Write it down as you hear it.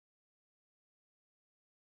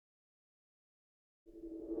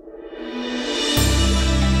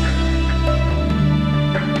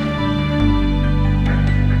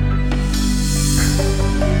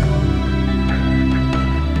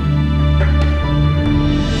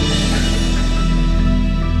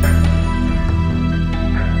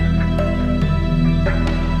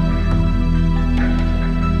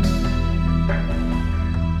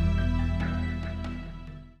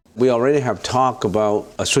We already have talked about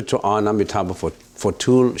a Sutra on Amitabha for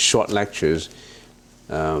 2 short lectures.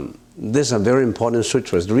 These are very important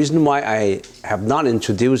sutras. The reason why I have not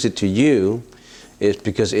introduced it to you is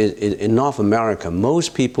because in North America,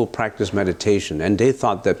 most people practice meditation, and they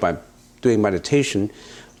thought that by doing meditation,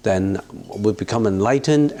 then we'll become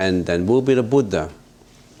enlightened and then we'll be the Buddha.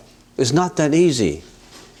 It's not that easy,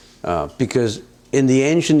 because in the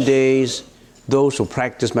ancient days, those who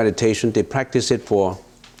practice meditation, they practice it for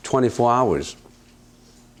 24 hours.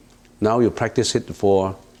 Now you practice it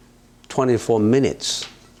for 24 minutes.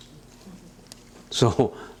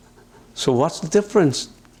 So what's the difference?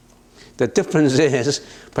 The difference is,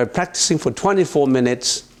 by practicing for 24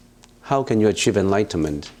 minutes, how can you achieve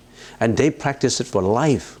enlightenment? And they practice it for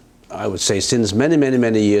life. I would say since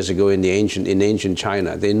many years ago in ancient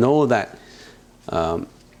China, they know that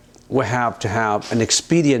we have to have an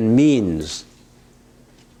expedient means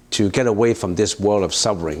to get away from this world of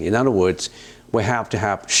suffering. In other words, we have to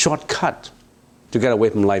have shortcut to get away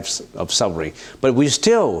from life of suffering. But we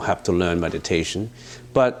still have to learn meditation.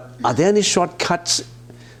 But are there any shortcuts?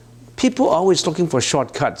 People are always looking for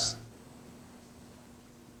shortcuts.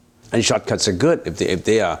 And shortcuts are good if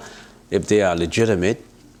they are legitimate.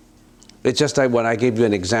 It's just like when I gave you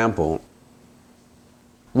an example.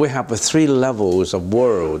 We have 3 levels of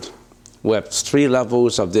world. We have 3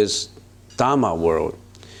 levels of this Dharma world.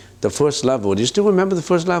 The first level, do you still remember the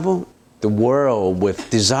first level? The world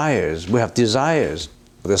with desires. We have desires.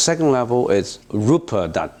 The second level is Rupa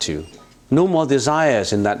Dhatu. No more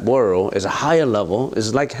desires in that world. It's a higher level.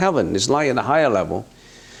 It's like heaven. It's like at a higher level.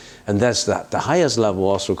 And that's the highest level,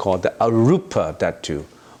 also called the Arupa Dhatu.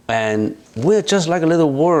 And we're just like a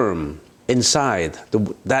little worm inside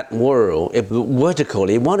that world.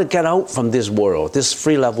 Vertically, we want to get out from this world, this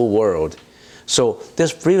 3-level world. So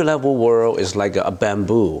this 3-level world is like a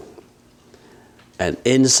bamboo. And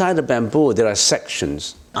inside the bamboo, there are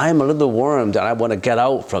sections. I'm a little worm that I want to get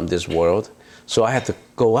out from this world. So I have to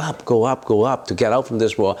go up to get out from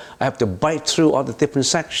this world. I have to bite through all the different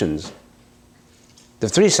sections. The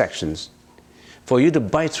 3 sections. For you to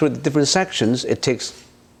bite through the different sections, it takes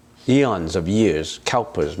eons of years,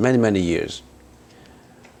 kalpas, many years.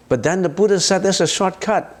 But then the Buddha said there's a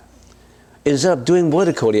shortcut. Instead of doing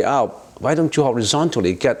vertically out, why don't you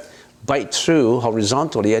horizontally bite through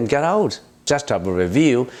horizontally and get out? Just to have a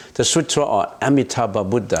review, the Sutra on Amitabha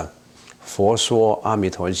Buddha, 佛说阿弥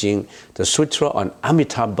陀经, the Sutra on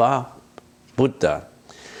Amitabha Buddha,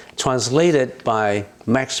 translated by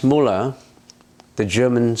Max Muller, the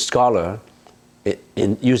German scholar,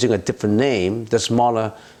 in using a different name, the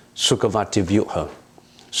smaller Sukhavati Vyuha.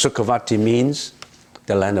 Sukhavati means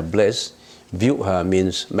the land of bliss. Vyuha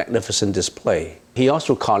means magnificent display. He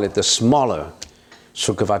also called it the smaller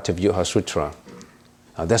Sukhavati Vyuha Sutra.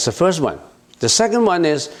 That's the first one. The second one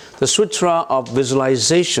is the Sutra of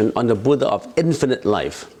Visualization on the Buddha of Infinite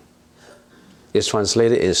Life. It's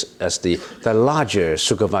translated as the larger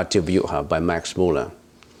Sukhavati Vyuha by Max Muller.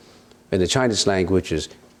 In the Chinese language is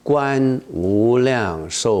Guan Wu Liang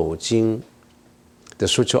Shou Jing, the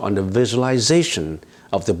Sutra on the Visualization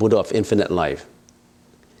of the Buddha of Infinite Life.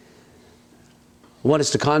 What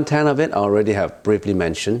is the content of it? I already have briefly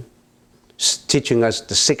mentioned. Teaching us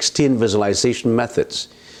the 16 visualization methods.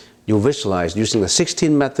 You visualize using the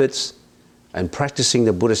 16 methods and practicing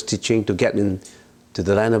the Buddha's teaching to get into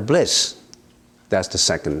the land of bliss. That's the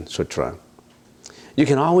second sutra. You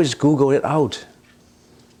can always Google it out.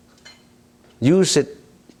 Use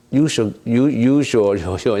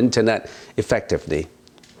your internet effectively,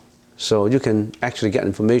 so you can actually get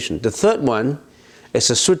information. The third one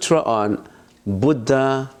is a sutra on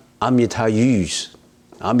Buddha Amitayus.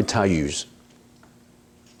 Amitayus.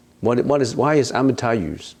 Why is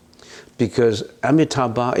Amitayus? Because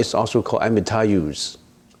Amitabha is also called Amitayus.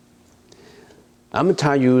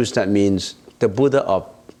 Amitayus, that means the Buddha of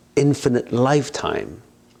infinite lifetime.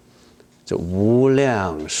 So Wu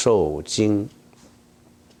Liang Shou Jing,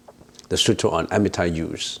 the sutra on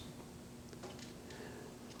Amitayus.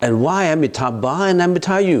 And why Amitabha and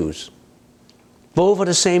Amitayus? Both are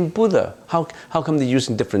the same Buddha. How come they're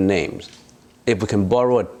using different names? If we can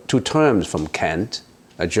borrow 2 terms from Kant,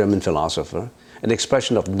 a German philosopher, an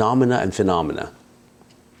expression of noumena and phenomena.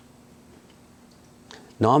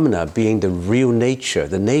 Noumena being the real nature,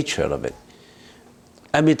 the nature of it.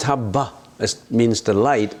 Amitabha means the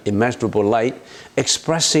light, immeasurable light,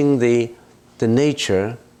 expressing the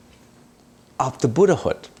nature of the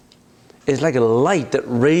Buddhahood. It's like a light that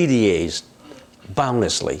radiates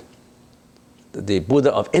boundlessly. The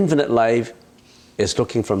Buddha of infinite life is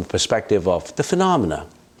looking from the perspective of the phenomena.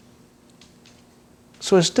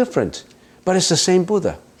 So it's different, but it's the same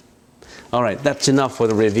Buddha. All right, that's enough for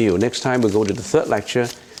the review. Next time we'll go to the third lecture,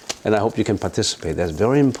 and I hope you can participate. That's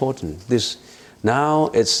very important.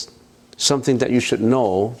 Now it's something that you should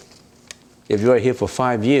know. If you are here for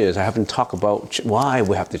 5 years, I haven't talked about why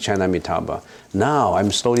we have to chant Amitabha. Now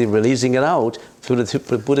I'm slowly releasing it out through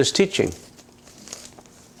the Buddha's teaching.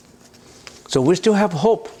 So we still have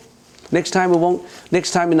hope. Next time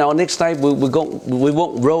in our next life we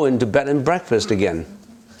won't roll into bed and breakfast again.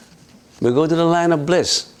 We'll go to the land of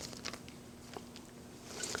bliss.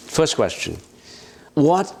 First question.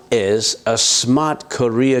 What is a smart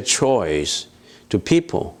career choice to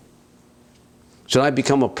people? Should I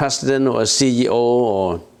become a president or a CEO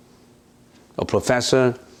or a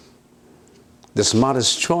professor? The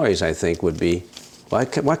smartest choice, I think, would be,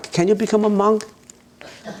 can you become a monk?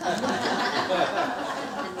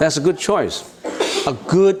 That's a good choice. A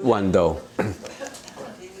good one, though.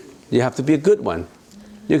 You have to be a good one.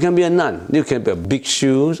 You can be a nun. You can be a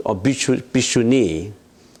bhikshu or bhikshuni,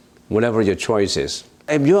 whatever your choice is.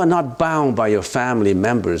 If you are not bound by your family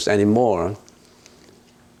members anymore,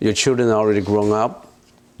 your children are already grown up,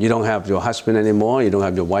 you don't have your husband anymore, you don't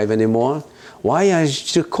have your wife anymore, why are you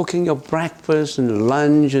still cooking your breakfast and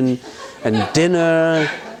lunch and dinner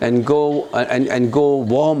and go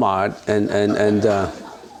Walmart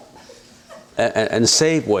and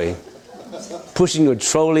Safeway, pushing your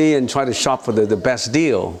trolley and try to shop for the best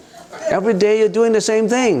deal? Every day you're doing the same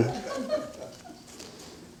thing.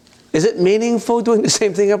 Is it meaningful doing the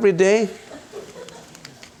same thing every day?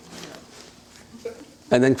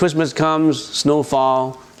 And then Christmas comes,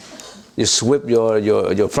 snowfall, you sweep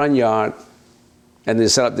your front yard, and then you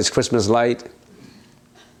set up this Christmas light.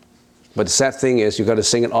 But the sad thing is, you got to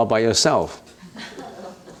sing it all by yourself,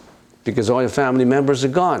 because all your family members are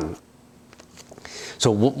gone.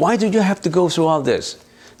 So why do you have to go through all this?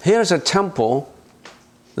 Here's a temple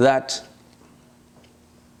that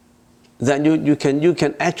you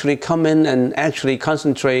can actually come in and actually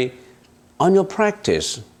concentrate on your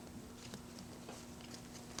practice.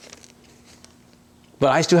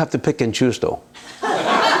 But I still have to pick and choose, though.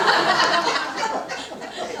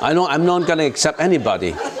 I'm not going to accept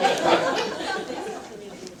anybody.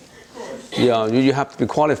 Yeah, you have to be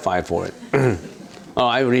qualified for it. Oh,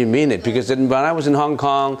 I really mean it, because when I was in Hong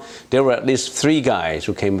Kong, there were at least 3 guys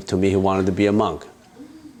who came to me who wanted to be a monk.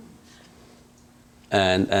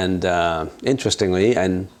 And interestingly,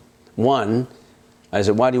 one, I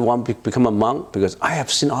said, why do you want to become a monk? Because I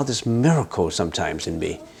have seen all these miracles sometimes in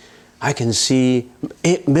me. I can see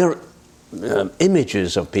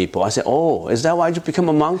images of people. I said, oh, is that why you become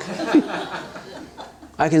a monk?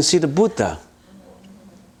 I can see the Buddha.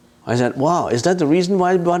 I said, wow, is that the reason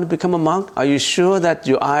why you want to become a monk? Are you sure that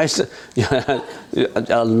your eyes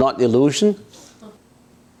are not illusion?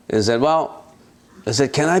 He said, well, I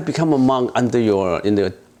said, can I become a monk in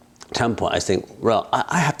the temple? I think, well,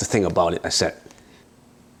 I have to think about it, I said.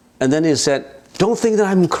 And then he said, don't think that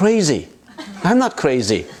I'm crazy. I'm not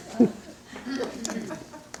crazy.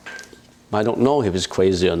 I don't know if he's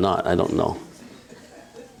crazy or not, I don't know.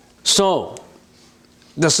 So,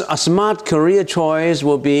 a smart career choice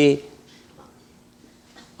will be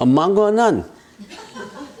a monk or a nun.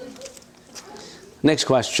 Next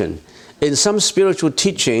question. In some spiritual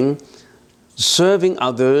teaching, serving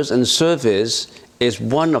others and service is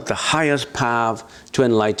one of the highest paths to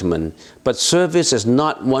enlightenment. But service is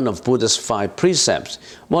not one of Buddha's 5 precepts.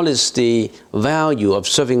 What is the value of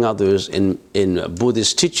serving others in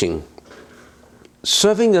Buddhist teaching?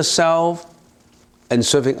 Serving yourself and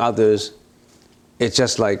serving others is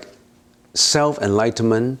just like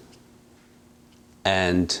self-enlightenment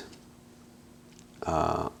and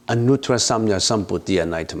anuttara samya sambuddhi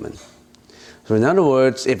enlightenment. So in other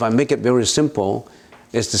words, if I make it very simple,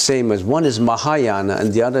 it's the same as one is Mahayana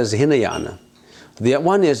and the other is Hinayana. The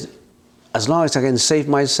one is, as long as I can save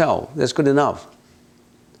myself, that's good enough.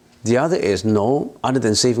 The other is, no, other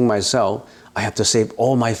than saving myself, I have to save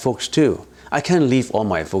all my folks too. I can't leave all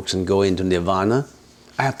my folks and go into nirvana.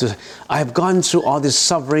 I have gone through all this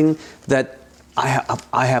suffering that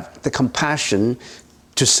I have the compassion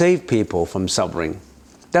to save people from suffering.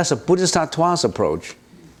 That's a Bodhisattva's approach.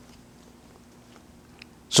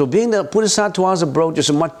 So being the Bodhisattva's approach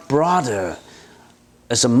is much broader.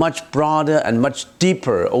 It's a much broader and much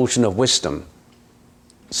deeper ocean of wisdom.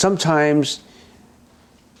 Sometimes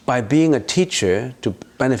by being a teacher to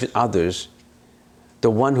benefit others, the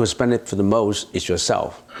one who's benefited the most is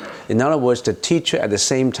yourself. In other words, the teacher at the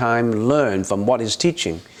same time learn from what he's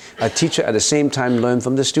teaching. A teacher at the same time learn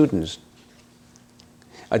from the students.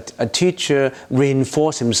 A teacher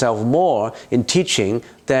reinforces himself more in teaching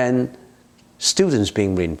than students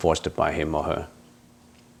being reinforced by him or her.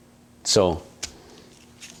 So,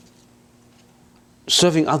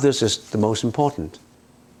 serving others is the most important.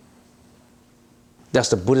 That's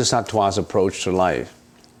the Bodhisattva's approach to life.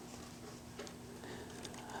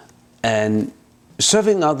 And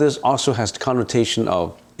serving others also has the connotation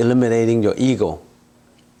of eliminating your ego.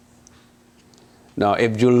 Now,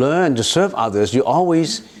 if you learn to serve others, you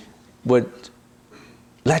always would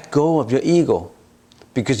let go of your ego,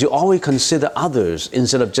 because you always consider others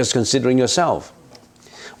instead of just considering yourself.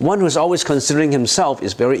 One who is always considering himself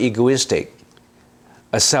is very egoistic.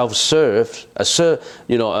 A self-serve,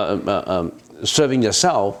 serving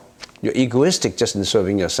yourself, you're egoistic just in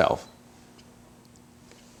serving yourself.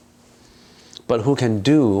 But who can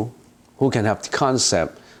have the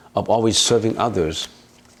concept of always serving others?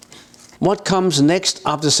 What comes next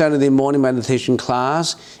after Saturday morning meditation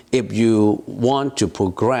class, if you want to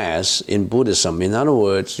progress in Buddhism? In other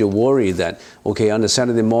words, you worry that, okay, on the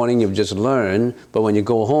Saturday morning you've just learned, but when you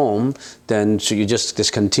go home, then so you just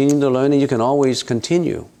discontinue the learning. You can always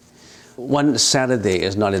continue. One Saturday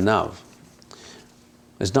is not enough.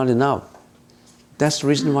 It's not enough. That's the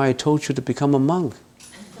reason why I told you to become a monk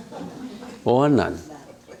or a nun.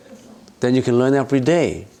 Then you can learn every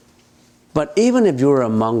day. But even if you're a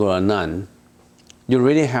monk or a nun, you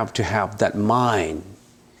really have to have that mind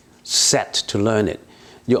set to learn it.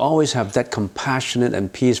 You always have that compassionate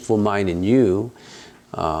and peaceful mind in you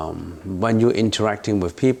when you're interacting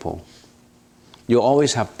with people. You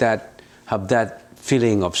always have that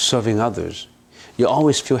feeling of serving others. You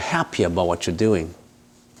always feel happy about what you're doing.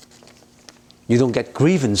 You don't get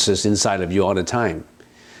grievances inside of you all the time.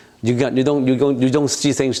 You don't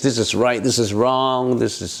see things, this is right, this is wrong,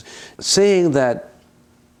 this is... Saying that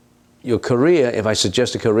your career, if I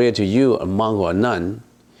suggest a career to you, a monk or a nun,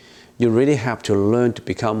 you really have to learn to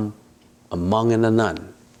become a monk and a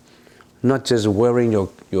nun. Not just wearing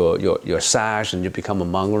your sash and you become a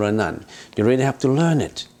monk or a nun. You really have to learn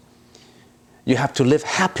it. You have to live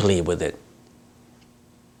happily with it.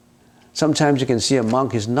 Sometimes you can see a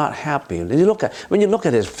monk is not happy. When you look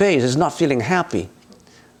at his face, he's not feeling happy.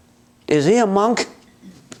 Is he a monk?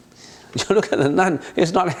 You look at a nun,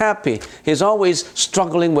 he's not happy. He's always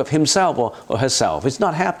struggling with himself or herself. He's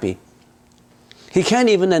not happy. He can't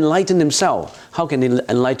even enlighten himself. How can he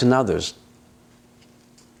enlighten others?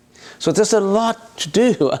 So there's a lot to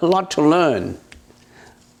do, a lot to learn.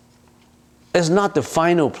 It's not the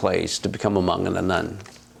final place to become a monk and a nun.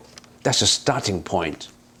 That's a starting point.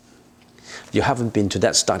 You haven't been to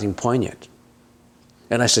that starting point yet.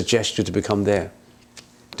 And I suggest you to become there,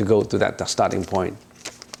 to go to that starting point.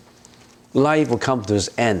 Life will come to its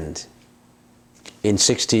end in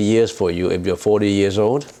 60 years for you if you're 40 years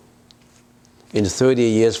old, in 30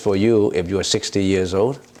 years for you if you're 60 years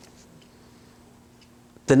old.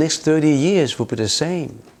 The next 30 years will be the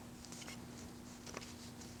same.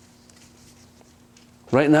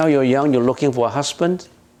 Right now you're young, you're looking for a husband,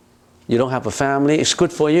 you don't have a family, it's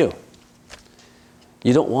good for you.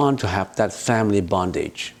 You don't want to have that family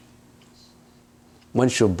bondage.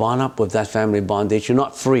 Once you're bound up with that family bondage, you're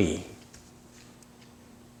not free.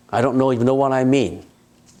 I don't even know what I mean.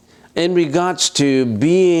 In regards to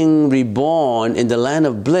being reborn in the land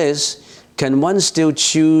of bliss, can one still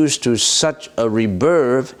choose to such a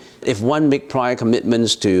rebirth if one make prior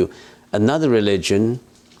commitments to another religion,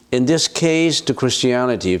 in this case to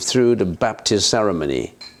Christianity through the baptism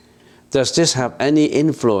ceremony? Does this have any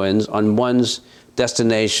influence on one's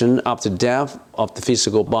destination after death of the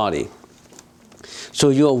physical body? So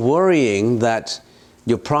you're worrying that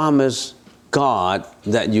you promised God,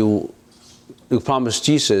 that you promised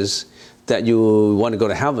Jesus that you want to go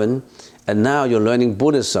to heaven, and now you're learning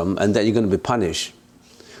Buddhism and that you're going to be punished.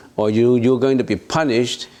 Or you're going to be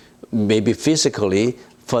punished, maybe physically,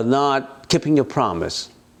 for not keeping your promise.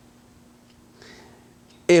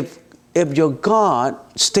 If your God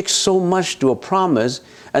sticks so much to a promise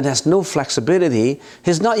and has no flexibility,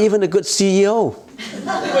 he's not even a good CEO.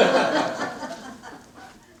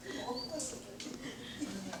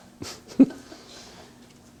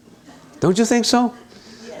 Don't you think so?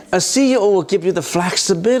 Yes. A CEO will give you the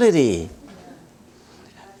flexibility.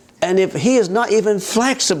 And if he is not even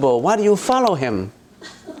flexible, why do you follow him?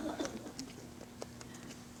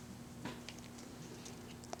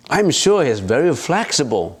 I'm sure he's very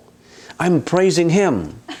flexible. I'm praising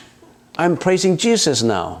him. I'm praising Jesus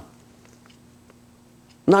now.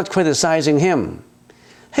 not criticizing him.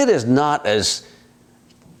 He is not as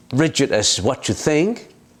rigid as what you think.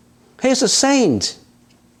 He's a saint.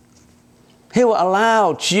 He will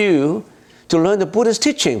allow you to learn the Buddhist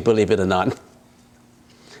teaching, believe it or not.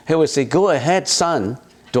 He will say, go ahead, son,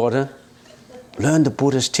 daughter, learn the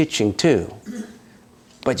Buddhist teaching too.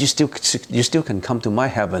 But you still can come to my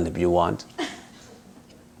heaven if you want.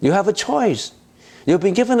 You have a choice. You've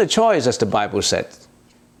been given a choice, as the Bible said.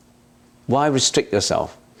 Why restrict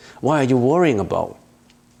yourself? Why are you worrying about?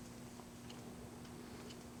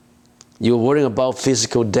 You're worrying about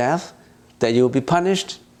physical death, that you'll be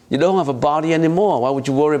punished. You don't have a body anymore. Why would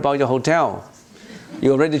you worry about your hotel?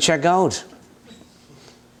 You already checked out.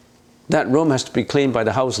 That room has to be cleaned by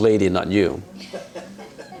the house lady, not you.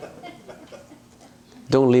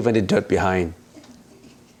 Don't leave any dirt behind.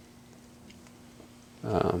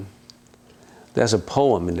 There's a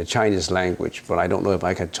poem in the Chinese language, but I don't know if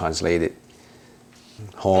I can translate it.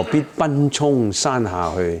 何必奔衝山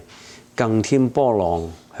下去，更添波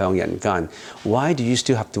浪向人間. Why do you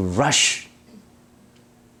still have to rush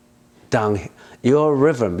down your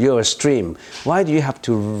river, your stream? Why do you have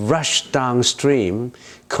to rush downstream,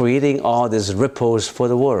 creating all these ripples for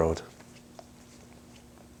the world?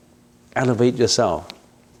 Elevate yourself.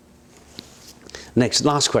 Next,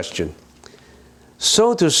 last question.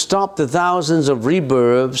 So to stop the thousands of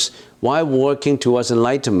rebirths while working towards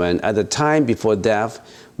enlightenment at the time before death,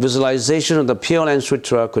 visualization of the Pure Land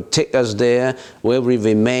Sutra could take us there where we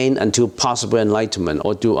remain until possible enlightenment,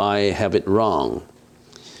 or do I have it wrong?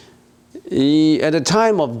 At the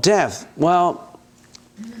time of death, well,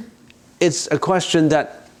 it's a question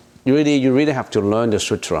that you really have to learn the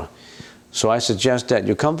sutra. So I suggest that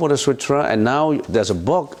you come for the sutra, and now there's a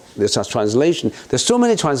book, there's a translation. There's so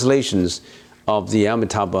many translations of the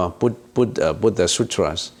Amitabha Buddha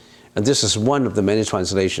Sutras. And this is one of the many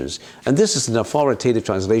translations. And this is an authoritative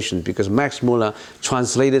translation because Max Muller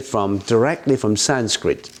translated directly from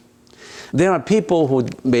Sanskrit. There are people who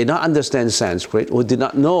may not understand Sanskrit, who did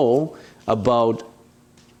not know about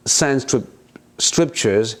Sanskrit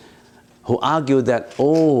scriptures, who argue that,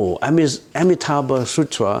 oh, Amitabha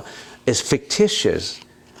Sutra is fictitious.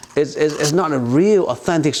 It's not a real,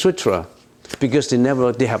 authentic sutra because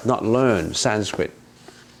they have not learned Sanskrit.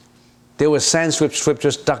 There were Sanskrit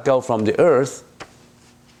scriptures dug out from the earth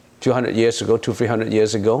 200 years ago, 300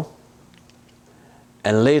 years ago.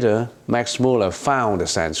 And later, Max Muller found the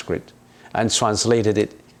Sanskrit and translated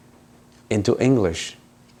it into English.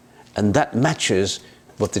 And that matches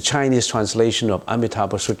with the Chinese translation of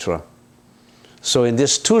Amitabha Sutra. So in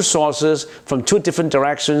these two sources, from two different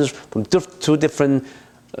directions, from two different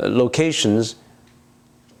locations,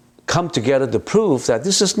 come together to prove that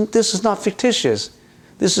this is not fictitious.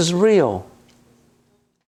 This is real.